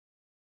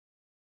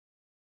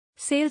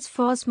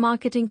Salesforce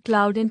Marketing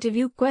Cloud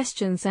Interview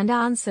Questions and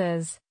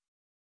Answers.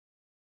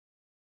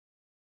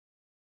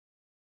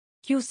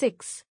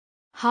 Q6.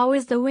 How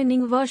is the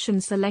winning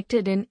version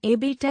selected in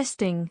A/B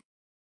testing?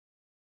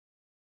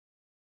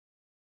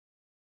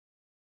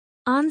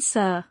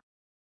 Answer.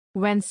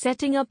 When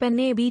setting up an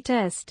A/B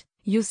test,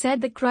 you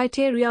set the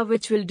criteria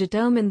which will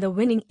determine the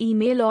winning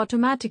email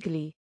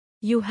automatically.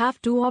 You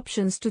have two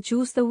options to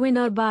choose the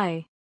winner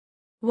by.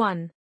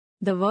 1.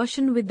 The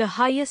version with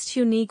the highest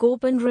unique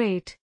open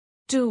rate.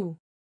 2.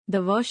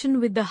 The version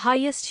with the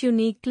highest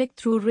unique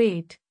click-through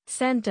rate.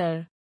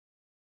 Center.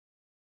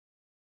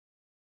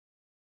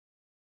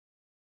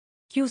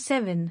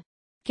 Q7.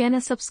 Can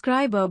a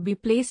subscriber be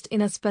placed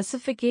in a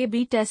specific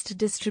A/B test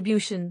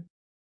distribution?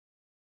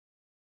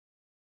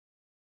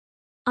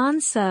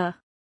 Answer.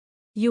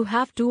 You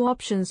have two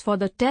options for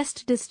the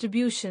test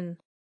distribution.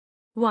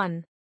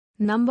 1.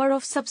 Number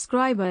of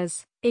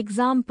subscribers,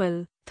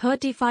 example,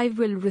 35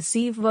 will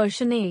receive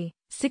version A,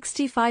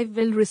 65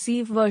 will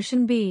receive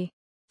version B.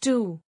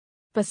 2.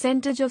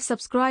 Percentage of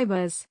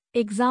subscribers,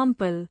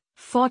 example,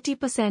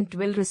 40%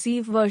 will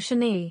receive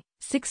version A,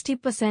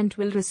 60%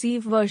 will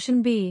receive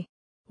version B.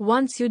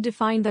 Once you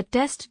define the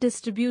test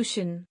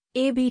distribution,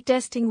 A/B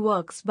testing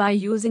works by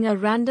using a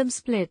random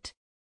split.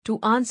 To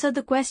answer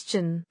the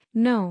question,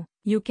 no,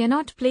 you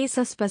cannot place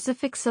a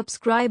specific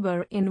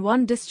subscriber in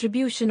one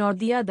distribution or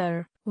the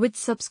other. Which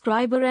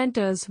subscriber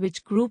enters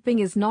which grouping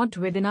is not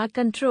within our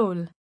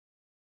control.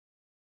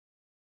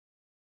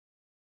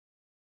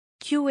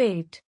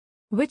 Q8.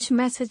 Which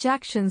message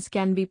actions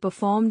can be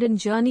performed in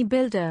Journey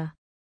Builder?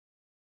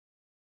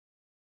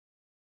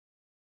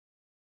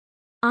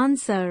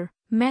 Answer.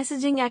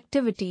 Messaging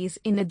activities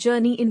in a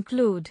journey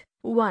include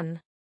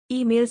 1.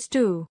 Emails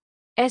 2.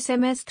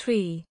 SMS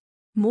 3.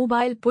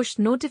 Mobile push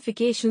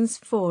notifications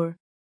 4.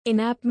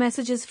 In-app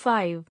messages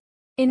 5.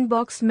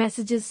 Inbox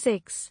messages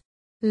 6.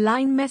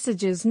 Line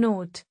messages.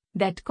 Note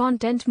that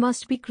content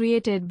must be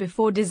created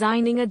before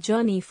designing a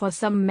journey for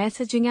some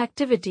messaging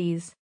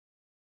activities.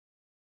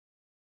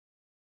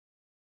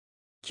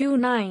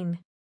 Q9.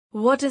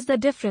 What is the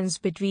difference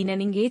between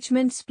an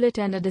engagement split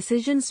and a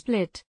decision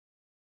split?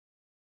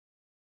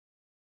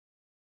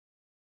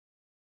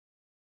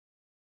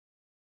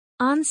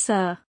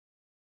 Answer.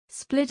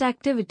 Split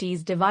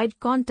activities divide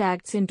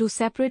contacts into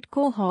separate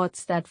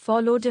cohorts that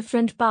follow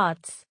different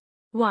paths.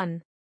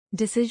 1.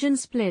 Decision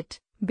split.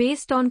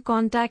 Based on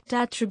contact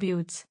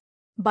attributes.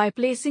 By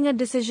placing a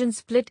decision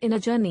split in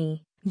a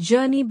journey,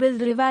 Journey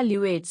Builder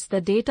evaluates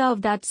the data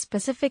of that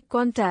specific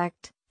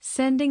contact,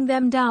 sending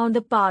them down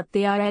the path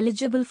they are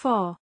eligible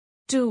for.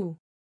 2.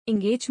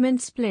 Engagement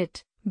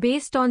split.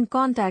 Based on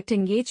contact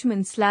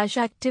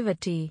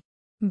engagement/activity.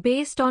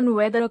 Based on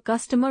whether a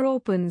customer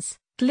opens,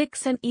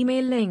 clicks an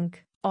email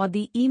link, or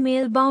the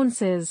email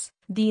bounces,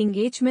 the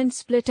engagement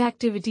split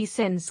activity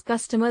sends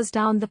customers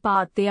down the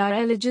path they are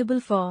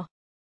eligible for.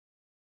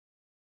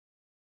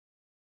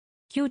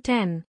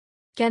 Q10.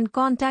 Can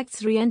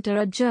contacts re-enter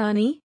a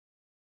journey?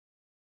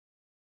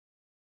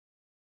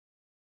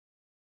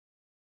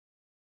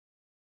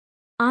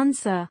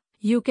 Answer.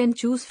 You can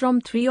choose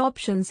from 3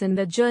 options in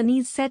the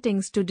journey's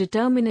settings to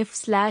determine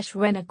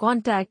if/when a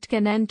contact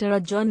can enter a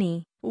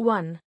journey.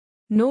 1.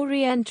 No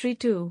re-entry.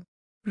 2.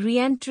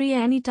 Re-entry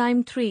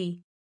anytime.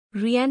 3.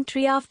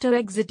 Re-entry after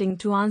exiting.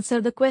 To answer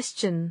the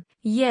question,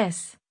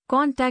 yes,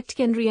 contact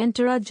can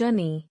re-enter a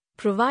journey,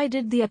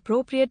 provided the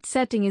appropriate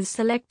setting is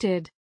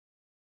selected.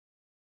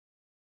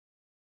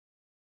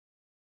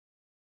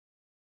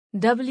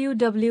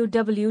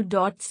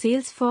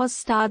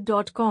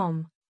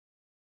 www.salesforcestart.com